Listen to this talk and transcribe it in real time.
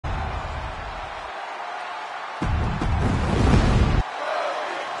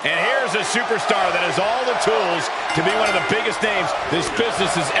Here's a superstar that has all the tools to be one of the biggest names this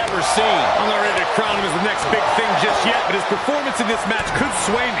business has ever seen. I'm not ready to crown him as the next big thing just yet, but his performance in this match could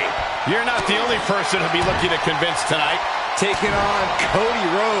sway me. You're not the only person who'll be looking to convince tonight. Taking on Cody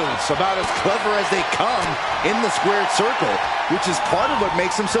Rhodes, about as clever as they come in the squared circle, which is part of what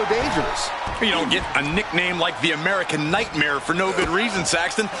makes him so dangerous. You don't get a nickname like the American Nightmare for no good reason,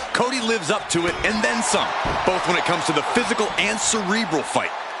 Saxton. Cody lives up to it and then some, both when it comes to the physical and cerebral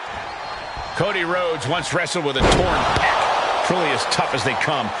fight. Cody Rhodes once wrestled with a torn pec. Truly as tough as they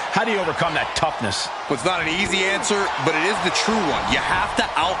come. How do you overcome that toughness? Well, it's not an easy answer, but it is the true one. You have to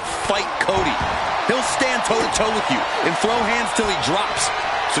outfight Cody. He'll stand toe-to-toe with you and throw hands till he drops.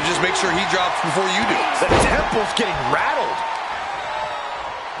 So just make sure he drops before you do. The temple's getting rattled.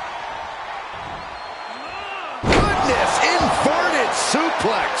 Goodness, inverted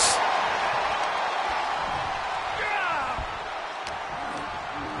suplex.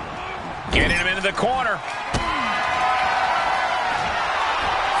 Getting him into the corner.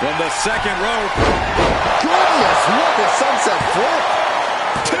 From the second rope. Goodness, what a sunset flip.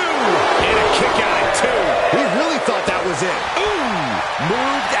 Two. And a kick out at two. He really thought that was it. Ooh,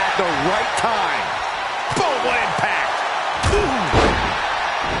 moved at the right time. Boom, what impact. Ooh.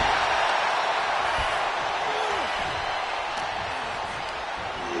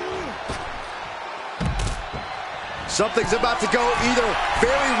 Something's about to go either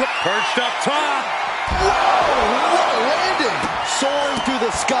very... Perched up top. Whoa, what a landing. Soaring through the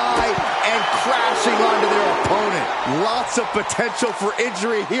sky and crashing onto their opponent. Lots of potential for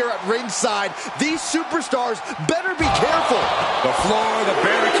injury here at ringside. These superstars better be careful. The floor, the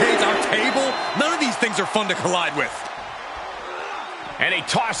barricades, our table. None of these things are fun to collide with. And he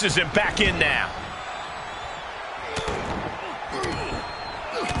tosses him back in now.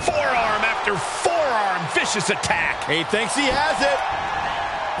 Forearm after forearm. Vicious attack. He thinks he has it.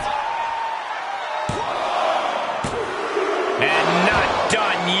 And not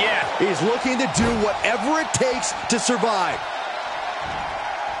done yet. He's looking to do whatever it takes to survive.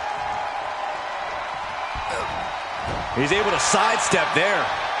 He's able to sidestep there.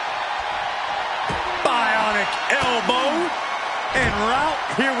 Bionic elbow. En route.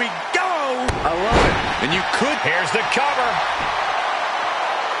 Here we go. I love it. And you could. Here's the cover.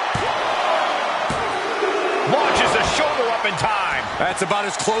 Launches the shoulder up in time. That's about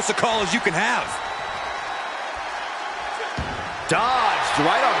as close a call as you can have. Dodged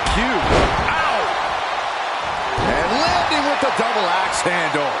right on cue. Ow! And landing with the double axe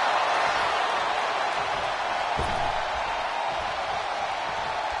handle.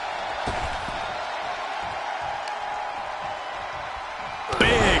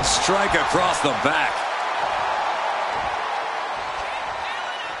 Big strike across the back.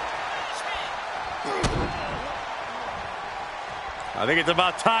 I think it's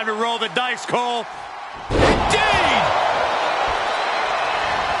about time to roll the dice, Cole. Indeed!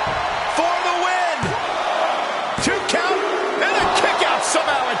 For the win! 2 count and a kick out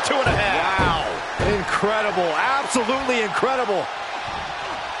somehow at 2.5. Wow. Incredible. Absolutely incredible.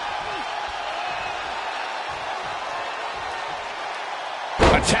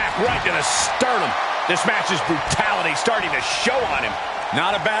 Attack right to the sternum. This match's brutality starting to show on him.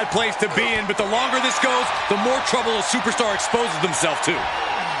 Not a bad place to be in, but the longer this goes, the more trouble a superstar exposes themselves to.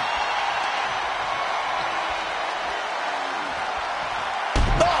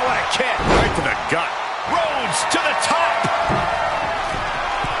 Oh, what a kick. Right to the gut. Rhodes to the top.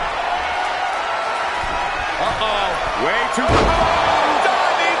 Uh-oh. Way too...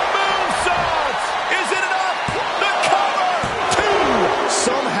 Diving moonsaults. Is it enough? The cover. 2.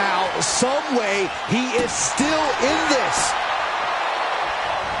 Somehow, some way, he is still in this.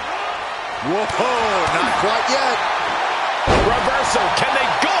 Whoa, not quite yet. Reversal. Can they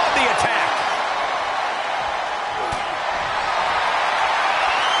go on the attack?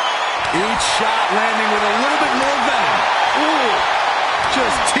 Each shot landing with a little bit more venom. Ooh,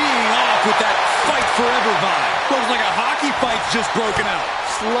 just teeing off with that fight forever vibe. Looks like a hockey fight's just broken out.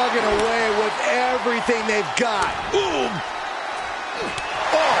 Slugging away with everything they've got. Ooh.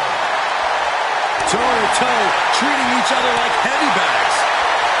 Oh. Toe-to-toe, treating each other like heavy bags.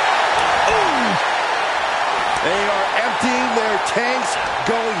 Ooh. They are emptying their tanks,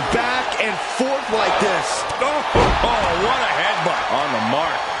 going back and forth like this. Oh, what a headbutt. On the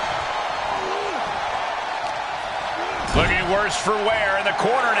mark. Looking worse for wear in the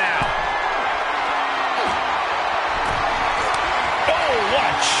corner now. Oh, what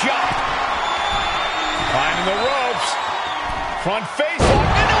a shot. Climbing the ropes. Front face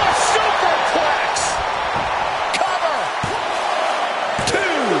lock into a superplex. Cover. 2.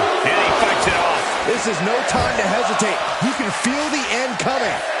 And he fights it off. This is no time to hesitate. You can feel the end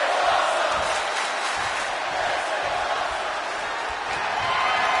coming.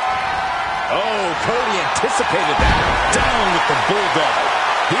 Oh, Cody anticipated that. Down with the bulldog.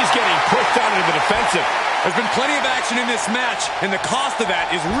 He's getting pushed out into the defensive. There's been plenty of action in this match, and the cost of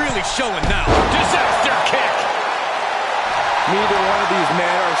that is really showing now. Disaster kick. Neither one of these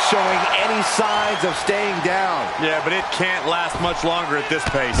men are showing any signs of staying down. Yeah, but it can't last much longer at this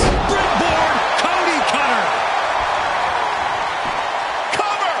pace. Springboard, Cody cutter.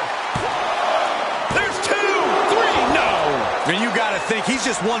 Cover. There's 2, 3, no. And you got to think he's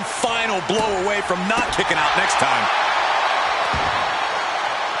just one final blow away from not kicking out next time.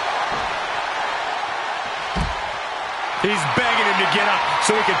 He's begging him to get up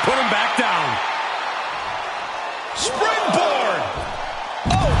so he can put him back down. Springboard!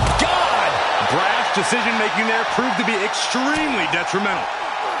 Oh, God! Brash decision-making there proved to be extremely detrimental.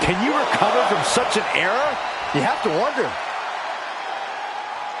 Can you recover from such an error? You have to wonder.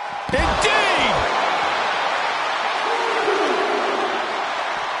 Indeed!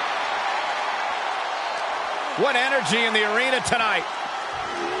 What energy in the arena tonight.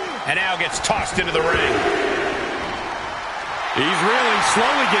 And now gets tossed into the ring. He's really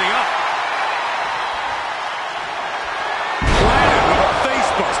slowly getting up. Planted with a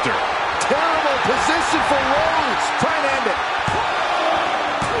face buster. Terrible position for Rhodes. Trying to end it.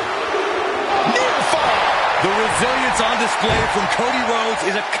 Near fall. The resilience on display from Cody Rhodes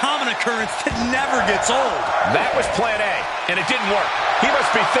is a common occurrence that never gets old. That was plan A, and it didn't work. He must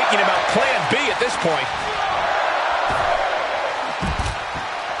be thinking about plan B at this point.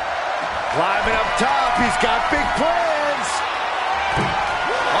 Climbing up top. He's got big plans.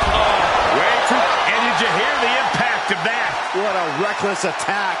 And did you hear the impact of that? What a reckless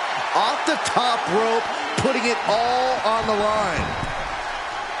attack. Off the top rope, putting it all on the line.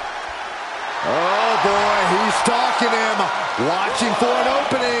 Oh, boy, he's stalking him. Watching for an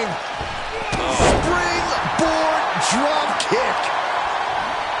opening. Springboard drop kick.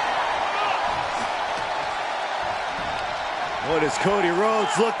 What is Cody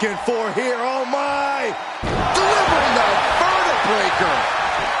Rhodes looking for here? Oh, my. Delivering the vertebra breaker.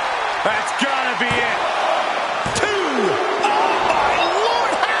 That's gotta be it. 2. Oh, my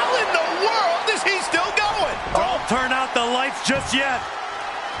Lord. How in the world is he still going? Don't turn out the lights just yet.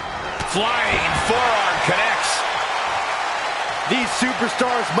 Flying forearm connects. These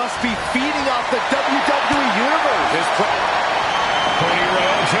superstars must be feeding off the WWE Universe. Cody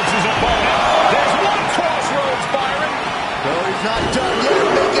Rhodes hits his opponent. There's one crossroads, Byron. Cody's not done yet.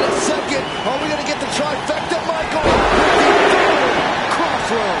 Making a second. Are we going to get the trifecta, Michael? With the third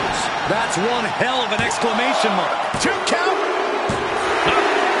crossroads. That's one hell of an exclamation mark. 2 count.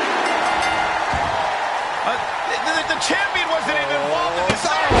 The champion wasn't even involved in this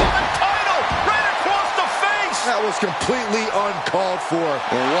match. The title right across the face. That was completely uncalled for.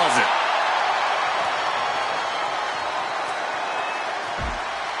 Or was it?